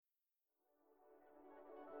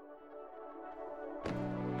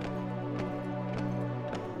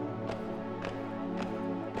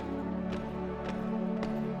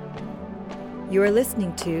You are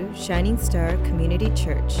listening to Shining Star Community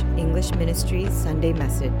Church English Ministries Sunday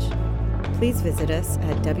Message. Please visit us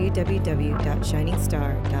at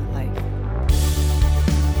www.shiningstar.life.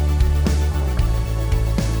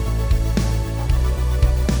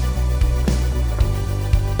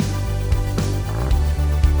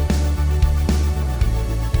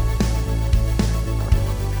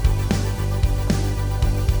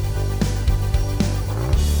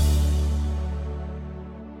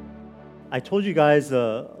 I told you guys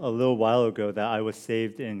a little while ago that I was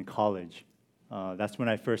saved in college. That's when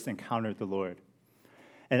I first encountered the Lord.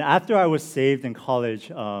 And after I was saved in college,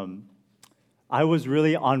 I was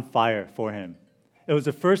really on fire for Him. It was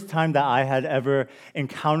the first time that I had ever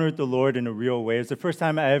encountered the Lord in a real way. It was the first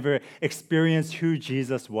time I ever experienced who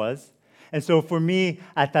Jesus was. And so for me,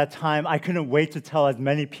 at that time, I couldn't wait to tell as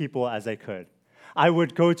many people as I could. I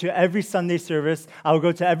would go to every Sunday service. I would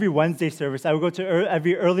go to every Wednesday service. I would go to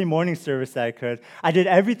every early morning service that I could. I did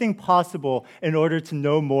everything possible in order to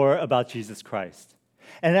know more about Jesus Christ.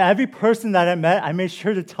 And every person that I met, I made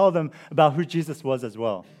sure to tell them about who Jesus was as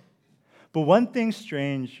well. But one thing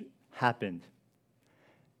strange happened.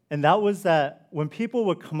 And that was that when people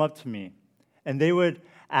would come up to me and they would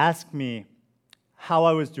ask me how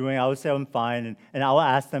I was doing, I would say I'm fine, and I would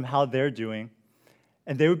ask them how they're doing.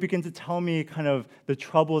 And they would begin to tell me kind of the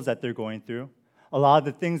troubles that they're going through, a lot of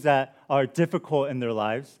the things that are difficult in their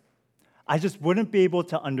lives. I just wouldn't be able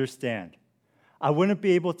to understand. I wouldn't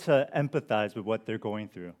be able to empathize with what they're going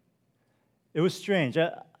through. It was strange.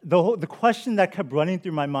 The question that kept running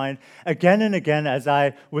through my mind again and again as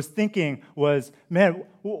I was thinking was, man,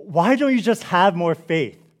 why don't you just have more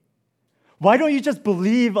faith? Why don't you just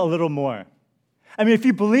believe a little more? I mean, if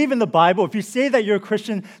you believe in the Bible, if you say that you're a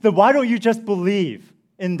Christian, then why don't you just believe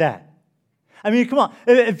in that? I mean, come on.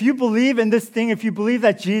 If you believe in this thing, if you believe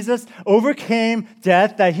that Jesus overcame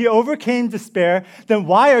death, that He overcame despair, then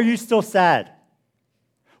why are you still sad?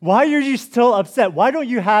 Why are you still upset? Why don't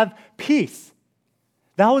you have peace?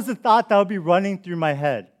 That was the thought that would be running through my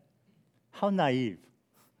head. How naive.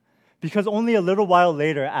 Because only a little while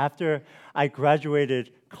later, after I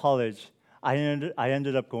graduated college, I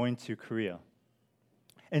ended up going to Korea.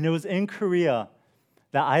 And it was in Korea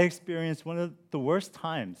that I experienced one of the worst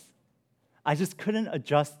times. I just couldn't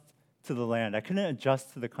adjust to the land. I couldn't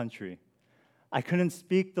adjust to the country. I couldn't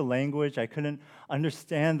speak the language. I couldn't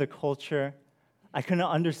understand the culture. I couldn't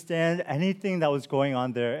understand anything that was going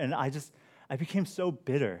on there. And I became so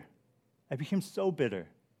bitter. I became so bitter.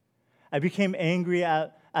 I became angry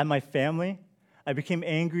at my family. I became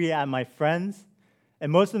angry at my friends. And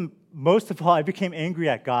most of all, I became angry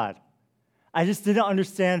at God. I just didn't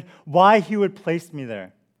understand why He would place me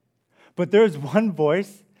there. But there was one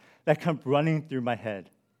voice that kept running through my head,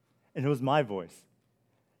 and it was my voice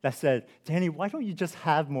that said, Danny, why don't you just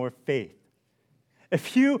have more faith?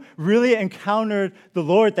 If you really encountered the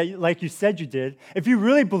Lord like you said you did, if you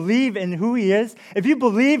really believe in who He is, if you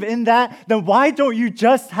believe in that, then why don't you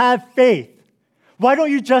just have faith? Why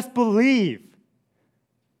don't you just believe?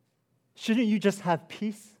 Shouldn't you just have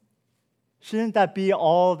peace? Shouldn't that be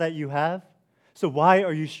all that you have? So why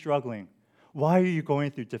are you struggling? Why are you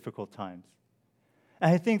going through difficult times?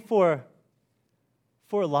 And I think for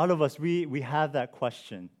a lot of us, we have that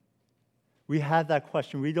question. We have that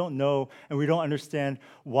question. We don't know and we don't understand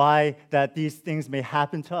why that these things may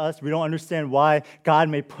happen to us. We don't understand why God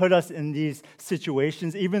may put us in these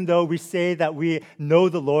situations, even though we say that we know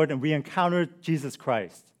the Lord and we encounter Jesus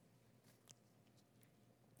Christ.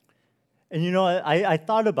 And you know, I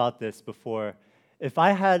thought about this before. If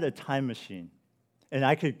I had a time machine, and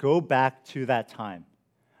I could go back to that time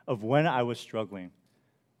of when I was struggling,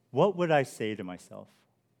 what would I say to myself?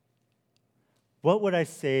 What would I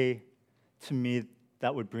say to me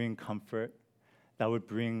that would bring comfort, that would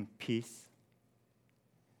bring peace?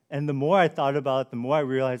 And the more I thought about it, the more I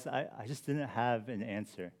realized I just didn't have an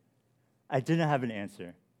answer. I didn't have an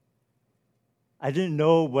answer. I didn't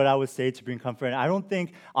know what I would say to bring comfort. And I don't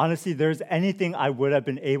think, honestly, there's anything I would have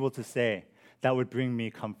been able to say that would bring me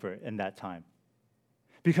comfort in that time.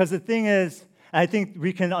 Because the thing is, I think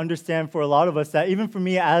we can understand for a lot of us that even for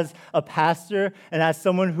me as a pastor and as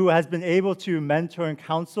someone who has been able to mentor and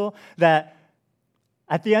counsel, that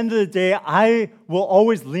at the end of the day, I will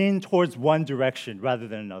always lean towards one direction rather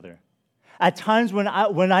than another. At times when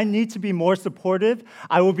I need to be more supportive,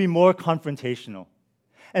 I will be more confrontational.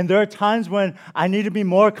 And there are times when I need to be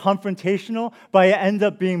more confrontational, but I end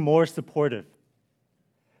up being more supportive.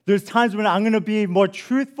 There's times when I'm going to be more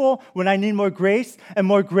truthful when I need more grace, and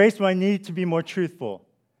more grace when I need to be more truthful.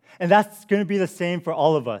 And that's going to be the same for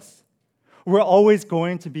all of us. We're always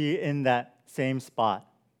going to be in that same spot.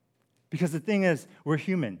 Because the thing is, we're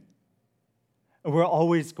human. And we're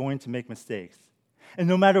always going to make mistakes. And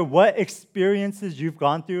no matter what experiences you've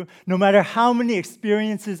gone through, no matter how many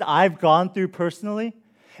experiences I've gone through personally,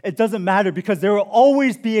 it doesn't matter because there will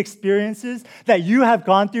always be experiences that you have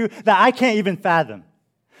gone through that I can't even fathom.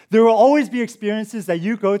 There will always be experiences that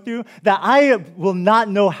you go through that I will not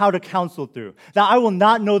know how to counsel through, that I will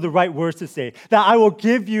not know the right words to say, that I will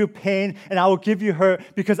give you pain and I will give you hurt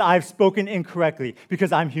because I've spoken incorrectly,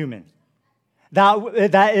 because I'm human.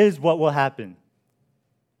 That is what will happen.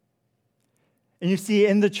 And you see,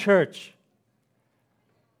 in the church,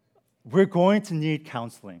 we're going to need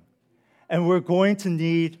counseling. And we're going to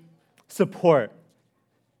need support.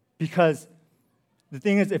 Because the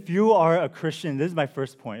thing is, if you are a Christian, this is my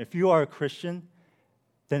first point. If you are a Christian,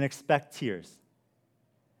 then expect tears.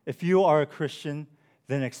 If you are a Christian,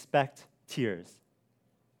 then expect tears.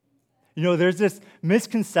 You know, there's this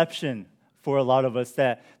misconception for a lot of us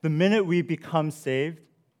that the minute we become saved,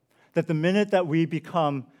 that the minute that we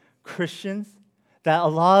become Christians, that a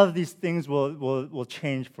lot of these things will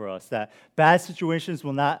change for us, that bad situations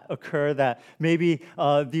will not occur, that maybe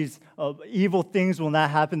these evil things will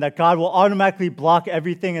not happen, that God will automatically block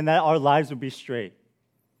everything and that our lives will be straight.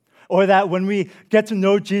 Or that when we get to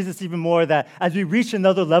know Jesus even more, that as we reach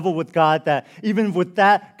another level with God, that even with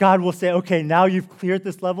that, God will say, okay, now you've cleared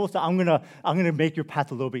this level, so I'm gonna make your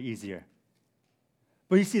path a little bit easier.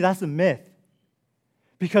 But you see, that's a myth.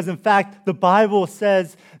 Because in fact, the Bible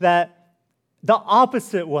says that the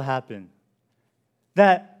opposite will happen.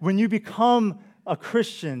 That when you become a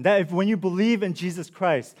Christian, that when you believe in Jesus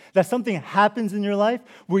Christ, that something happens in your life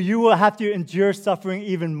where you will have to endure suffering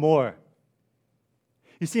even more.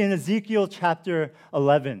 You see, in Ezekiel chapter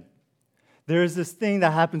 11, there is this thing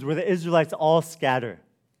that happens where the Israelites all scatter.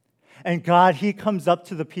 And God, He comes up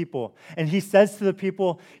to the people, and He says to the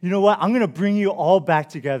people, you know what, I'm going to bring you all back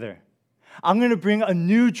together. I'm going to bring a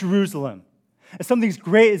new Jerusalem. And something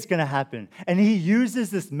great is going to happen. And He uses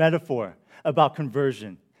this metaphor about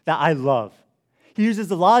conversion that I love. He uses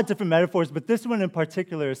a lot of different metaphors, but this one in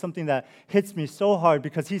particular is something that hits me so hard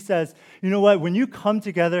because He says, you know what, when you come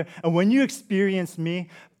together and when you experience me,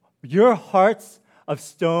 your hearts of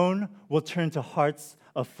stone will turn to hearts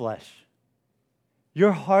of flesh.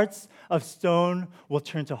 Your hearts of stone will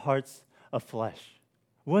turn to hearts of flesh.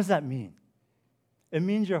 What does that mean? It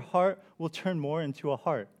means your heart will turn more into a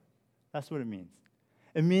heart. That's what it means.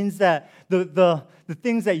 It means that the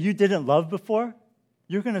things that you didn't love before,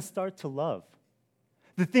 you're going to start to love.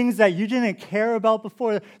 The things that you didn't care about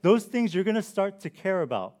before, those things you're going to start to care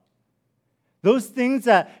about. Those things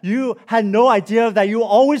that you had no idea of, that you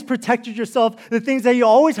always protected yourself, the things that you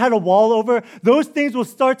always had a wall over, those things will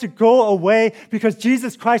start to go away because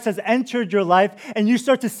Jesus Christ has entered your life and you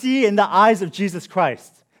start to see in the eyes of Jesus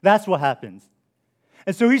Christ. That's what happens.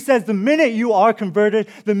 And so He says, the minute you are converted,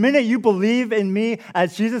 the minute you believe in me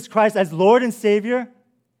as Jesus Christ, as Lord and Savior,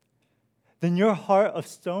 then your heart of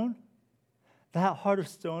stone, that heart of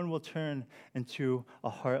stone will turn into a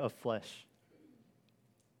heart of flesh.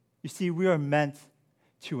 You see, we are meant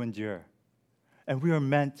to endure, and we are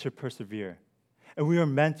meant to persevere, and we are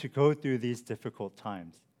meant to go through these difficult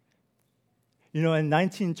times. You know, in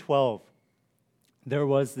 1912, there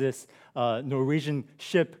was this Norwegian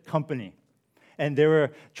ship company. And they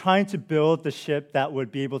were trying to build the ship that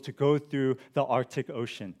would be able to go through the Arctic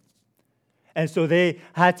Ocean. And so they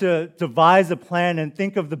had to devise a plan and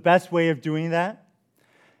think of the best way of doing that.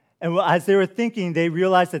 And as they were thinking, they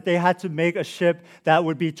realized that they had to make a ship that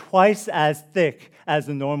would be twice as thick as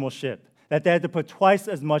a normal ship, that they had to put twice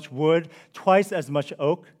as much wood, twice as much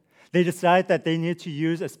oak. They decided that they needed to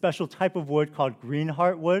use a special type of wood called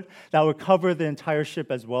greenheart wood that would cover the entire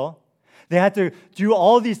ship as well. They had to do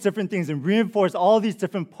all these different things and reinforce all these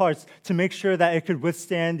different parts to make sure that it could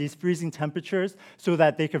withstand these freezing temperatures so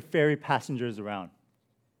that they could ferry passengers around.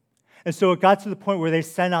 And so it got to the point where they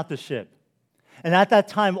sent out the ship. And at that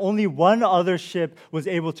time, only one other ship was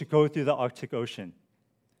able to go through the Arctic Ocean.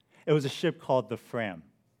 It was a ship called the Fram.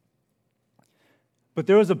 But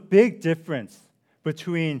there was a big difference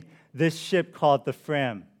between this ship called the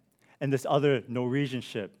Fram and this other Norwegian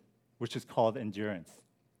ship, which is called Endurance.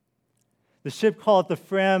 The ship called the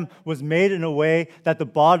Fram was made in a way that the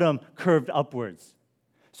bottom curved upwards,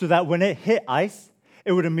 so that when it hit ice,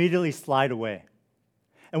 it would immediately slide away.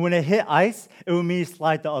 And when it hit ice, it would immediately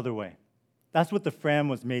slide the other way. That's what the Fram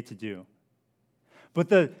was made to do. But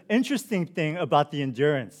the interesting thing about the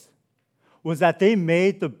Endurance was that they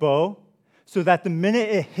made the bow so that the minute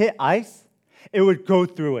it hit ice, it would go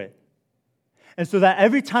through it. And so that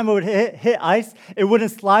every time it would hit ice, it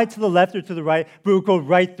wouldn't slide to the left or to the right, but it would go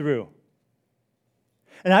right through.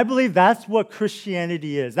 And I believe that's what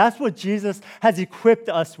Christianity is. That's what Jesus has equipped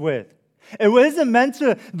us with. It isn't meant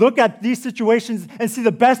to look at these situations and see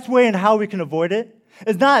the best way and how we can avoid it.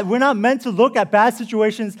 We're not meant to look at bad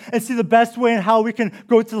situations and see the best way and how we can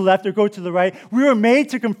go to the left or go to the right. We were made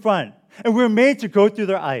to confront, and we were made to go through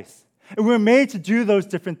their eyes, and we were made to do those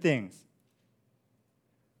different things.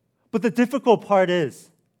 But the difficult part is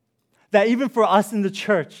that even for us in the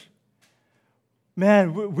church,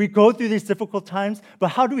 man, we go through these difficult times, but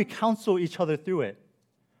how do we counsel each other through it?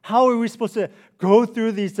 How are we supposed to go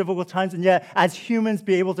through these difficult times and yet, as humans,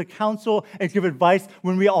 be able to counsel and give advice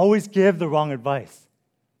when we always give the wrong advice?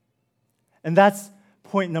 And that's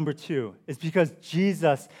point number 2, is because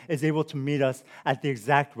Jesus is able to meet us at the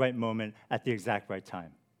exact right moment, at the exact right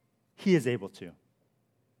time. He is able to.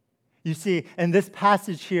 You see, in this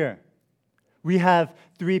passage here, we have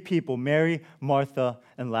 3 people, Mary, Martha,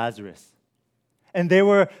 and Lazarus. And they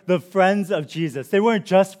were the friends of Jesus. They weren't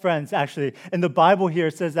just friends, actually. In the Bible here,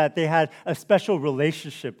 it says that they had a special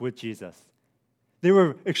relationship with Jesus. They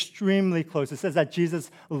were extremely close. It says that Jesus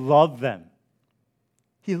loved them.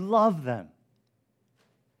 He loved them.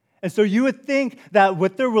 And so you would think that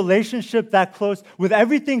with their relationship that close, with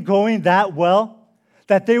everything going that well,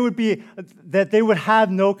 that they would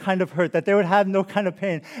have no kind of hurt, that they would have no kind of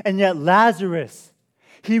pain. And yet Lazarus,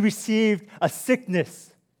 he received a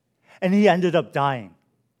sickness, and he ended up dying.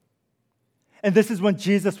 And this is when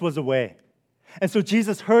Jesus was away. And so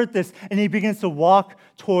Jesus heard this, and he begins to walk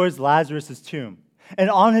towards Lazarus' tomb. And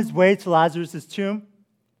on his way to Lazarus' tomb,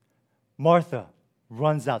 Martha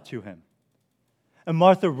runs out to him. And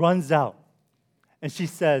Martha runs out, and she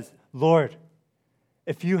says, "Lord,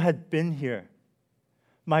 if you had been here,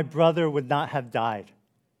 my brother would not have died."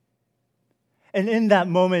 And in that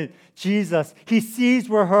moment, Jesus, he sees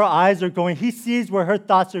where her eyes are going. He sees where her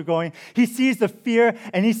thoughts are going. He sees the fear,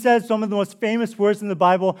 and he says some of the most famous words in the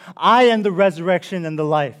Bible, "I am the resurrection and the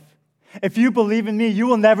life. If you believe in me, you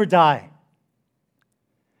will never die."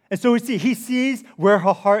 And so he sees where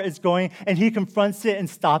her heart is going, and he confronts it and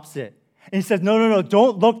stops it. And he says, no,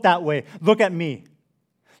 don't look that way. Look at me.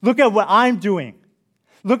 Look at what I'm doing.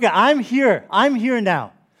 I'm here. I'm here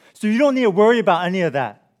now. So you don't need to worry about any of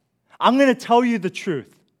that. I'm going to tell you the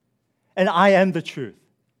truth, and I am the truth.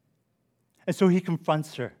 And so he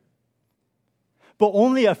confronts her. But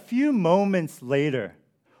only a few moments later,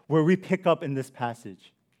 where we pick up in this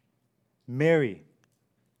passage, Mary,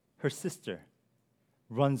 her sister,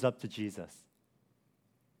 runs up to Jesus.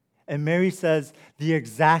 And Mary says the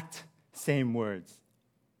exact same words.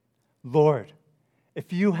 "Lord,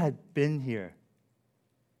 if you had been here,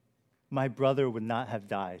 my brother would not have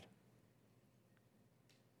died."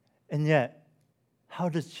 And yet, how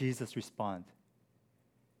does Jesus respond?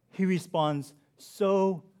 He responds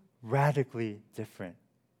so radically different.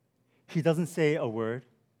 He doesn't say a word.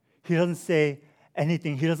 He doesn't say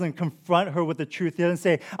anything. He doesn't confront her with the truth. He doesn't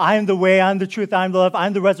say, "I am the way, I am the truth, I am the life, I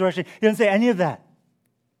am the resurrection." He doesn't say any of that.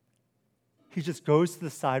 He just goes to the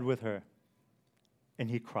side with her, and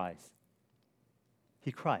he cries.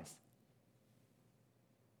 He cries.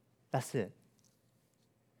 That's it.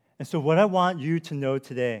 And so what I want you to know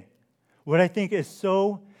today, what I think is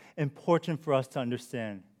so important for us to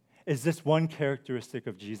understand, is this one characteristic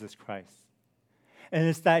of Jesus Christ. And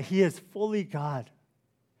it's that he is fully God.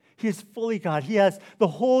 He is fully God. He has the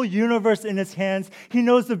whole universe in his hands. He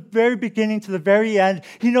knows the very beginning to the very end.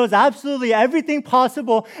 He knows absolutely everything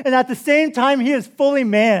possible. And at the same time, he is fully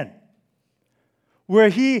man. Where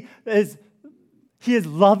he is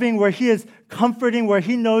loving, where he is comforting, where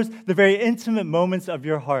he knows the very intimate moments of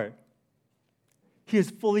your heart. He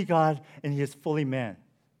is fully God and he is fully man.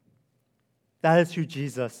 That is who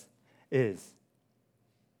Jesus is.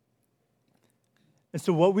 And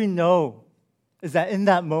so what we know is that in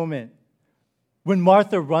that moment, when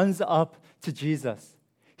Martha runs up to Jesus,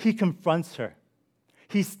 he confronts her.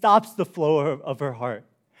 He stops the flow of her heart.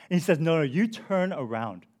 And he says, no, you turn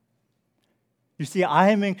around. You see, I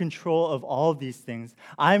am in control of all of these things.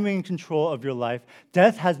 I'm in control of your life.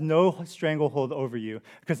 Death has no stranglehold over you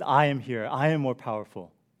because I am here. I am more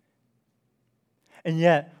powerful. And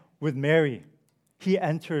yet, with Mary, he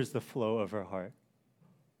enters the flow of her heart.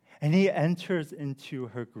 And he enters into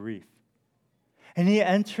her grief. And he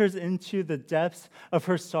enters into the depths of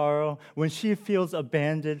her sorrow when she feels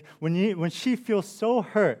abandoned, when she feels so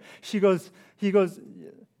hurt. He goes,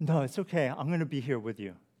 no, it's okay. I'm going to be here with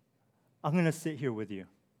you. I'm going to sit here with you.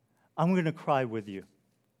 I'm going to cry with you.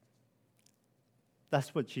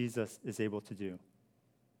 That's what Jesus is able to do.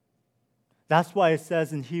 That's why it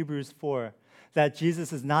says in Hebrews 4 that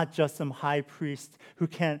Jesus is not just some high priest who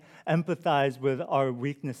can't empathize with our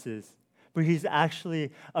weaknesses, but he's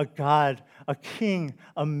actually a God, a king,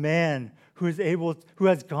 a man who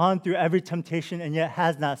has gone through every temptation and yet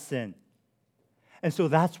has not sinned. And so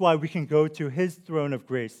that's why we can go to his throne of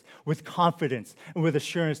grace with confidence and with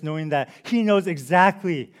assurance, knowing that he knows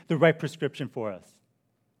exactly the right prescription for us.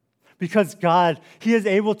 Because God, he is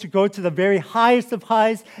able to go to the very highest of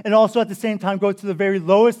highs and also at the same time go to the very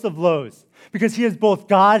lowest of lows. Because he is both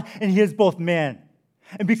God and he is both man.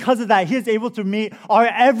 And because of that, he is able to meet our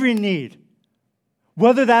every need.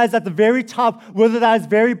 Whether that is at the very top, whether that is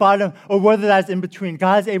very bottom, or whether that is in between,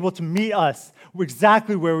 God is able to meet us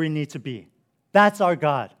exactly where we need to be. That's our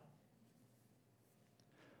God.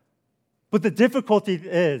 But the difficulty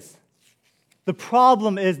is, the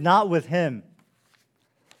problem is not with him.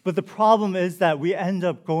 But the problem is that we end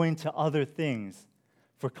up going to other things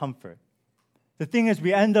for comfort. The thing is,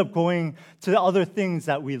 we end up going to other things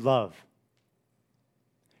that we love.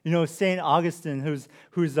 You know, St. Augustine,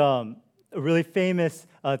 who's a really famous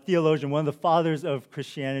theologian, one of the fathers of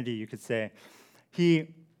Christianity, you could say,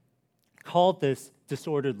 he called this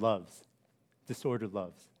disordered loves. Disordered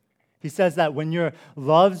loves. He says that when your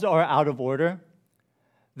loves are out of order,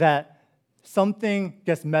 that something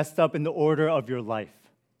gets messed up in the order of your life.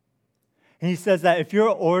 And he says that if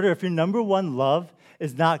your number one love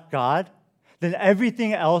is not God, then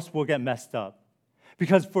everything else will get messed up.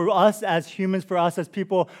 Because for us as humans, for us as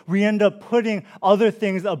people, we end up putting other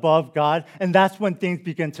things above God, and that's when things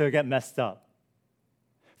begin to get messed up.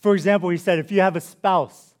 For example, he said, if you have a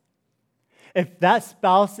spouse, if that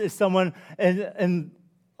spouse is someone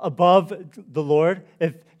above the Lord,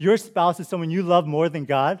 if your spouse is someone you love more than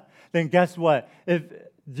God, then guess what? If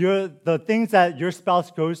the things that your spouse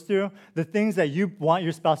goes through, the things that you want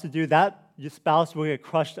your spouse to do, that your spouse will get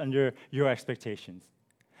crushed under your expectations.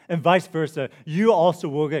 And vice versa, you also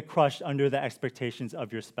will get crushed under the expectations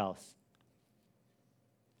of your spouse.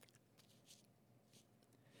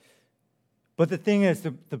 But the thing is,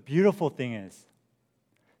 the beautiful thing is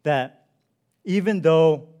that even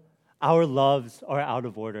though our loves are out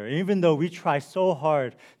of order, even though we try so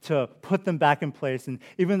hard to put them back in place, and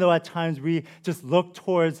even though at times we just look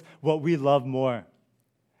towards what we love more,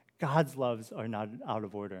 God's loves are not out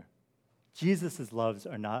of order. Jesus' loves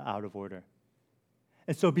are not out of order.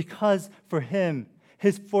 And so because for him,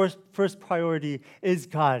 his first priority is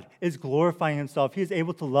God, is glorifying himself. He is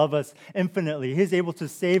able to love us infinitely. He is able to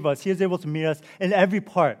save us. He is able to meet us in every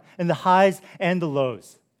part, in the highs and the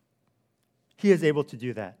lows. He is able to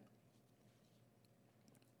do that.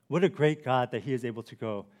 What a great God that he is able to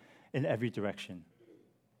go in every direction.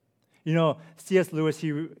 You know, C.S. Lewis,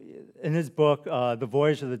 in his book, The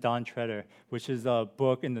Voyage of the Dawn Treader, which is a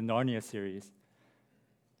book in the Narnia series,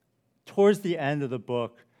 towards the end of the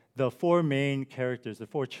book, the four main characters, the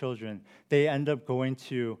four children, they end up going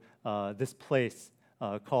to this place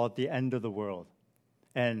called the end of the world.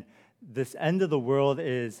 And this end of the world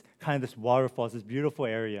is kind of this waterfall, this beautiful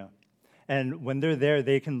area. And when they're there,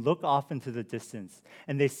 they can look off into the distance,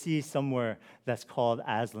 and they see somewhere that's called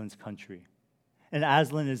Aslan's country. And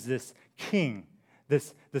Aslan is this king,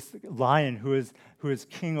 this lion who is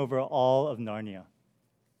king over all of Narnia.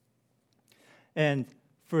 And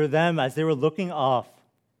for them, as they were looking off,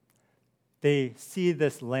 they see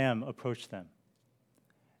this lamb approach them.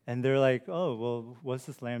 And they're like, oh, well, what's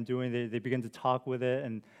this lamb doing? They begin to talk with it,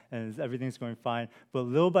 and everything's going fine. But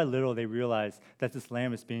little by little, they realize that this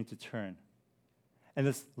lamb is beginning to turn. And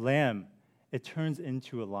this lamb, it turns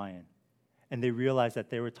into a lion. And they realize that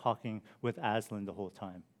they were talking with Aslan the whole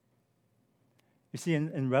time. You see,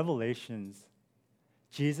 in Revelations,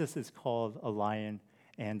 Jesus is called a lion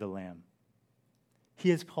and a lamb. He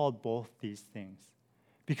is called both these things,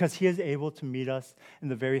 because he is able to meet us in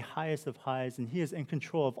the very highest of highs, and he is in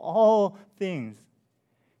control of all things.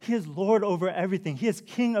 He is Lord over everything. He is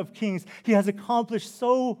King of kings. He has accomplished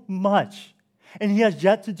so much, and he has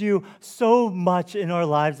yet to do so much in our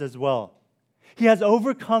lives as well. He has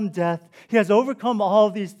overcome death. He has overcome all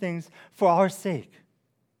of these things for our sake.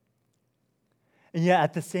 And yet,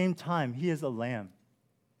 at the same time, he is a lamb.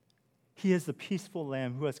 He is the peaceful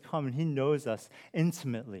lamb who has come, and he knows us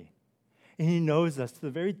intimately. And he knows us to the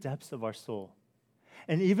very depths of our soul.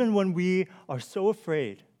 And even when we are so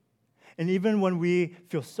afraid, and even when we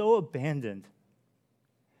feel so abandoned,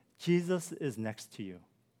 Jesus is next to you.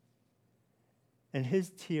 And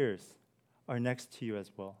his tears are next to you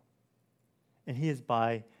as well. And he is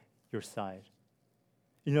by your side.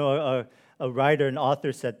 You know, a writer, an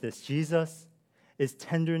author said this: Jesus is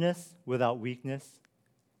tenderness without weakness,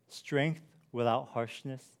 strength without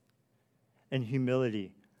harshness, and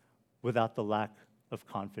humility without the lack of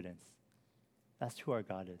confidence. That's who our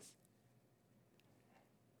God is.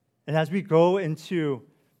 And as we go into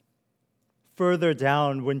further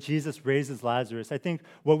down when Jesus raises Lazarus, I think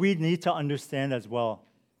what we need to understand as well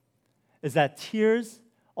is that tears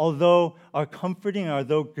although are comforting and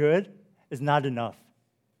although good, is not enough.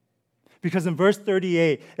 Because in verse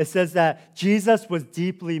 38, it says that Jesus was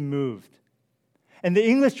deeply moved. And the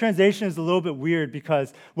English translation is a little bit weird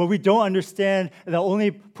because what we don't understand that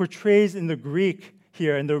only portrays in the Greek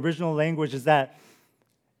here, in the original language, is that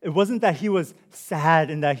it wasn't that he was sad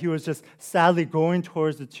and that he was just sadly going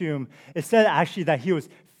towards the tomb. It said actually that he was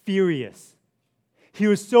furious. He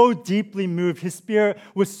was so deeply moved. His spirit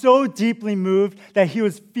was so deeply moved that he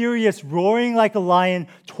was furious, roaring like a lion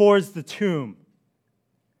towards the tomb.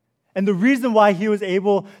 And the reason why he was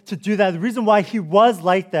able to do that, the reason why he was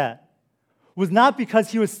like that, was not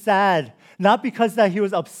because he was sad, not because that he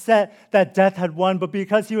was upset that death had won, but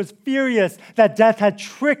because he was furious that death had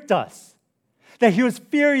tricked us. That he was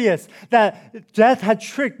furious that death had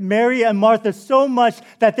tricked Mary and Martha so much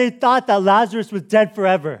that they thought that Lazarus was dead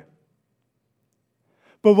forever.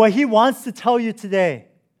 But what he wants to tell you today,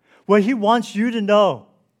 what he wants you to know,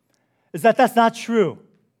 is that that's not true.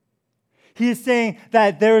 He is saying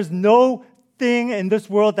that there is no thing in this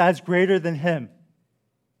world that is greater than him.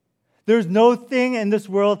 There's no thing in this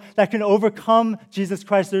world that can overcome Jesus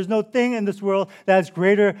Christ. There's no thing in this world that is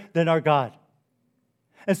greater than our God.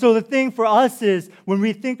 And so the thing for us is, when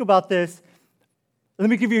we think about this, let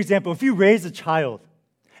me give you an example. If you raise a child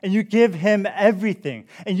and you give him everything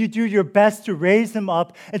and you do your best to raise him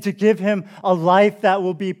up and to give him a life that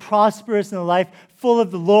will be prosperous and a life full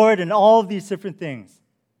of the Lord and all of these different things,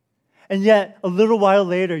 and yet a little while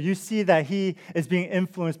later you see that he is being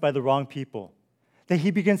influenced by the wrong people, that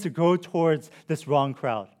he begins to go towards this wrong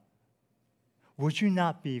crowd, would you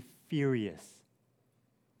not be furious?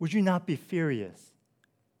 Would you not be furious?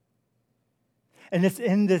 And it's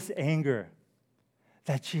in this anger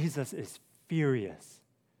that Jesus is furious.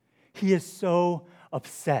 He is so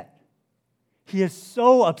upset. He is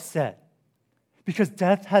so upset because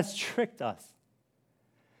death has tricked us.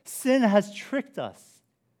 Sin has tricked us.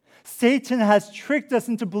 Satan has tricked us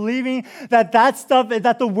into believing that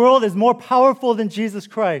the world is more powerful than Jesus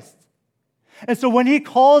Christ. And so when he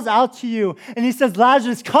calls out to you and he says,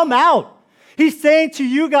 Lazarus, come out, he's saying to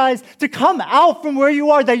you guys to come out from where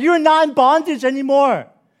you are, that you're not in bondage anymore,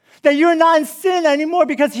 that you're not in sin anymore,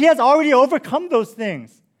 because he has already overcome those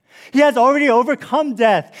things. He has already overcome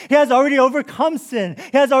death. He has already overcome sin.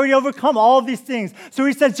 He has already overcome all of these things. So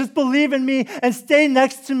he says, just believe in me and stay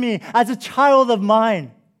next to me as a child of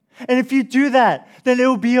mine. And if you do that, then it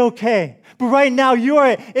will be okay. But right now, you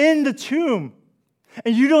are in the tomb,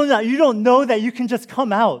 and you don't know that you can just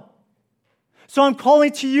come out. So I'm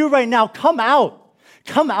calling to you right now, come out.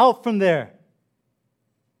 Come out from there.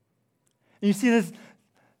 And you see this,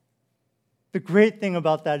 the great thing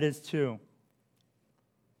about that is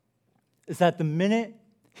that the minute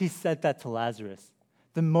he said that to Lazarus,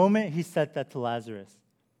 the moment he said that to Lazarus,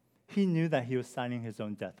 he knew that he was signing his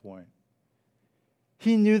own death warrant.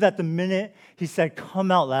 He knew that the minute he said, come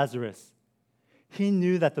out, Lazarus, he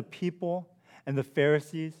knew that the people and the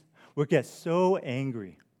Pharisees would get so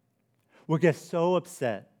angry, would get so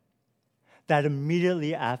upset, that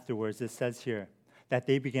immediately afterwards, it says here, that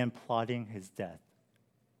they began plotting his death.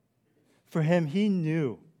 For him, he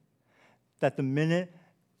knew that the minute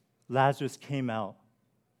Lazarus came out,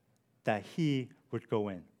 that he would go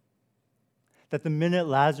in. That the minute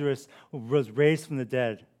Lazarus was raised from the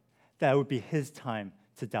dead, that it would be his time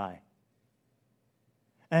to die.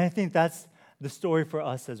 And I think that's the story for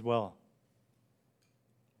us as well.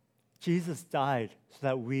 Jesus died so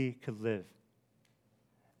that we could live.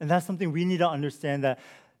 And that's something we need to understand, that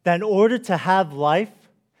in order to have life,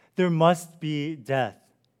 there must be death.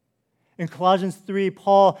 In Colossians 3,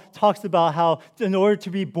 Paul talks about how in order to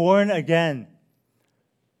be born again,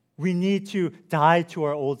 we need to die to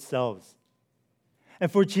our old selves.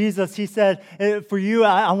 And for Jesus, he said, for you,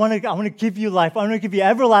 I want to give you life. I want to give you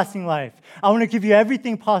everlasting life. I want to give you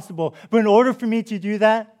everything possible. But in order for me to do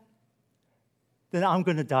that, then I'm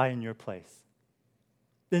going to die in your place.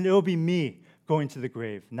 Then it will be me going to the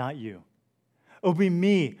grave, not you. It will be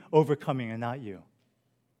me overcoming and not you.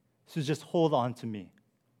 So just hold on to me.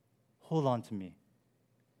 Hold on to me.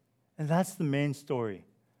 And that's the main story.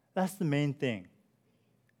 That's the main thing.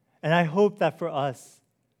 And I hope that for us,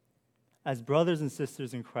 as brothers and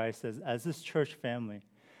sisters in Christ, as this church family,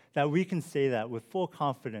 that we can say that with full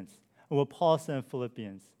confidence. And what Paul said in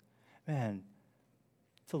Philippians, man,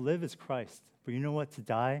 to live is Christ, but you know what? To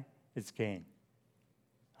die is gain.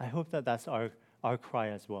 I hope that that's our cry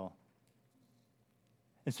as well.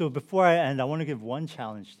 And so before I end, I want to give one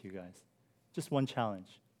challenge to you guys. Just one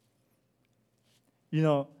challenge. You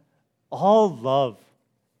know, all love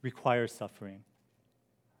requires suffering.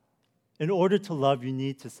 In order to love, you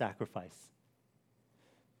need to sacrifice.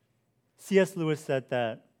 C.S. Lewis said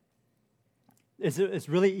that it's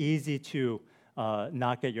really easy to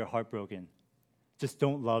not get your heart broken. Just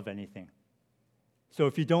don't love anything. So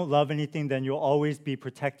if you don't love anything, then you'll always be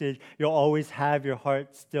protected. You'll always have your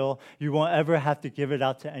heart still. You won't ever have to give it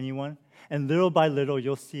out to anyone. And little by little,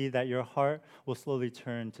 you'll see that your heart will slowly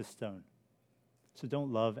turn to stone. So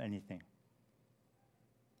don't love anything.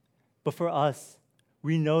 But for us,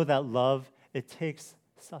 we know that love, it takes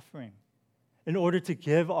suffering. In order to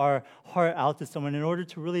give our heart out to someone, in order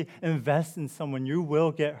to really invest in someone, you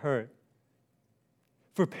will get hurt.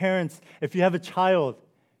 For parents, if you have a child,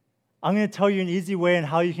 I'm going to tell you an easy way on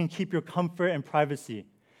how you can keep your comfort and privacy.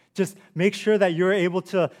 Just make sure that you're able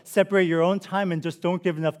to separate your own time and just don't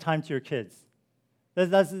give enough time to your kids.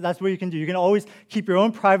 That's what you can do. You can always keep your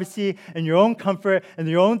own privacy and your own comfort and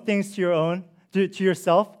your own things to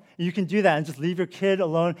yourself. You can do that and just leave your kid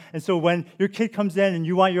alone. And so when your kid comes in and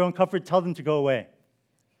you want your own comfort, tell them to go away.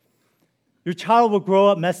 Your child will grow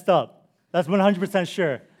up messed up. That's 100%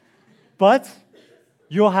 sure. But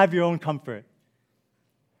you'll have your own comfort.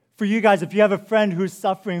 For you guys, if you have a friend who's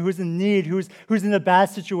suffering, who's in need, who's in a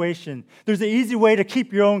bad situation, there's an easy way to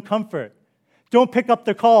keep your own comfort. Don't pick up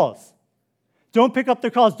their calls. Don't pick up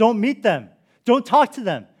their calls. Don't meet them. Don't talk to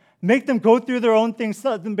them. Make them go through their own things.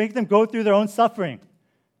 Make them go through their own suffering.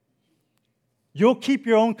 You'll keep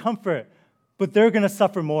your own comfort, but they're going to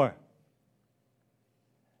suffer more.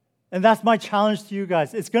 And that's my challenge to you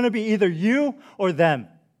guys. It's going to be either you or them.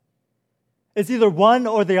 It's either one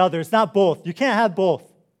or the other. It's not both. You can't have both.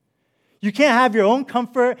 You can't have your own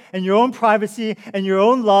comfort and your own privacy and your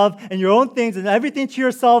own love and your own things and everything to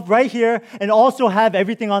yourself right here and also have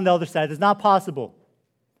everything on the other side. It's not possible.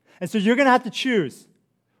 And so you're going to have to choose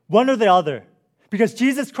one or the other because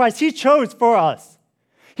Jesus Christ, He chose for us.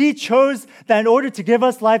 He chose that in order to give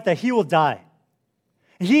us life that He will die.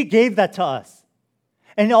 And He gave that to us.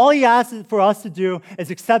 And all He asks for us to do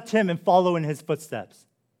is accept Him and follow in His footsteps.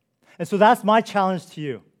 And so that's my challenge to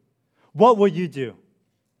you. What will you do?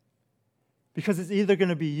 Because it's either going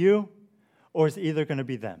to be you or it's either going to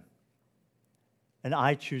be them. And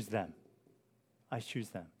I choose them. I choose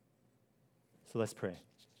them. So let's pray.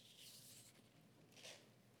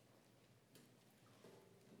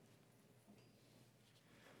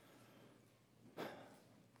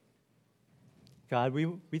 God,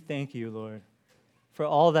 we thank you, Lord, for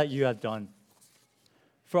all that you have done,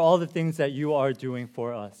 for all the things that you are doing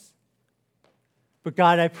for us. But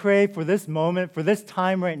God, I pray for this moment, for this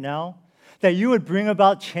time right now, that you would bring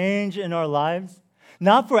about change in our lives,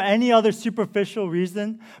 not for any other superficial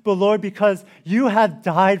reason, but Lord, because you have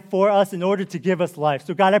died for us in order to give us life.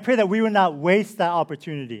 So God, I pray that we would not waste that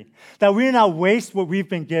opportunity, that we would not waste what we've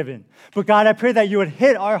been given. But God, I pray that you would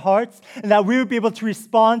hit our hearts and that we would be able to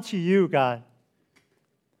respond to you, God.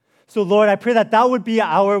 So Lord, I pray that that would be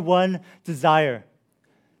our one desire,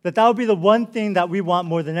 that would be the one thing that we want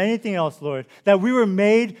more than anything else, Lord, that we were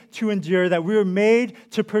made to endure, that we were made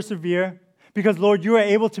to persevere, because, Lord, you are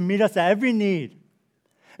able to meet us at every need.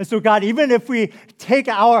 And so, God, even if we take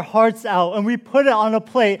our hearts out and we put it on a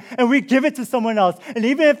plate and we give it to someone else, and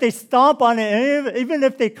even if they stomp on it, and even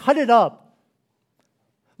if they cut it up,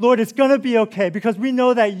 Lord, it's going to be okay because we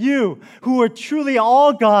know that you, who are truly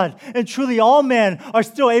all God and truly all man, are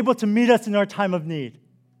still able to meet us in our time of need.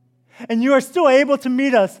 And you are still able to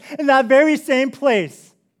meet us in that very same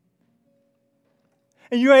place.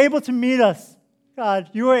 And you are able to meet us. God,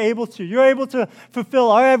 you're able to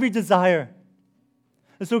fulfill our every desire.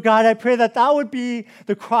 And so, God, I pray that that would be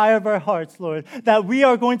the cry of our hearts, Lord, that we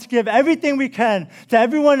are going to give everything we can to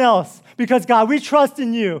everyone else because, God, we trust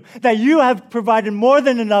in you, that you have provided more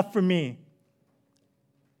than enough for me.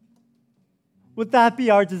 Would that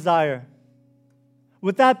be our desire?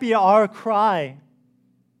 Would that be our cry?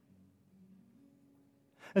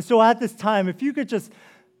 And so at this time, if you could just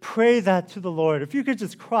pray that to the Lord, if you could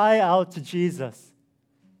just cry out to Jesus.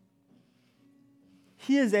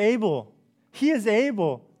 He is able. He is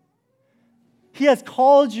able. He has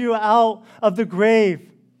called you out of the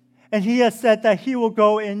grave, and He has said that He will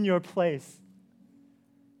go in your place.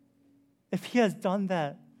 If He has done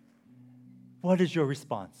that, what is your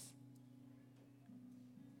response?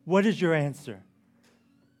 What is your answer?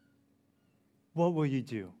 What will you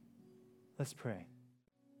do? Let's pray.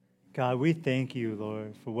 God, we thank you,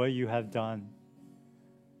 Lord, for what you have done.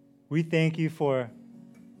 We thank you for,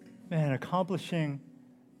 accomplishing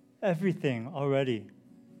everything already.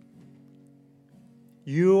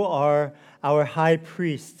 You are our high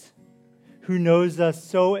priest who knows us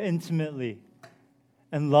so intimately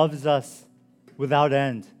and loves us without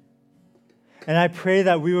end. And I pray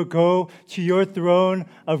that we will go to your throne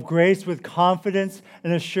of grace with confidence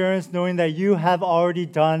and assurance, knowing that you have already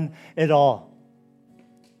done it all.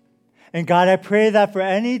 And God, I pray that for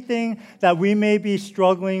anything that we may be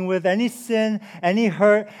struggling with, any sin, any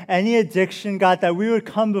hurt, any addiction, God, that we would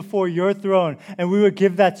come before your throne and we would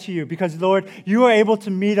give that to you. Because, Lord, you are able to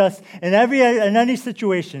meet us in any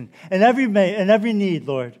situation, in every need,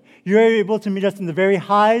 Lord. You are able to meet us in the very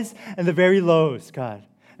highs and the very lows, God.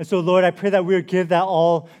 And so, Lord, I pray that we would give that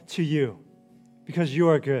all to you because you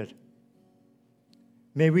are good.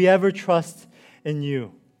 May we ever trust in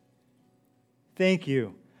you. Thank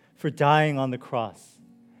you for dying on the cross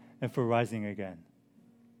and for rising again.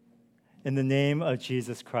 In the name of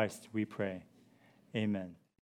Jesus Christ, we pray. Amen.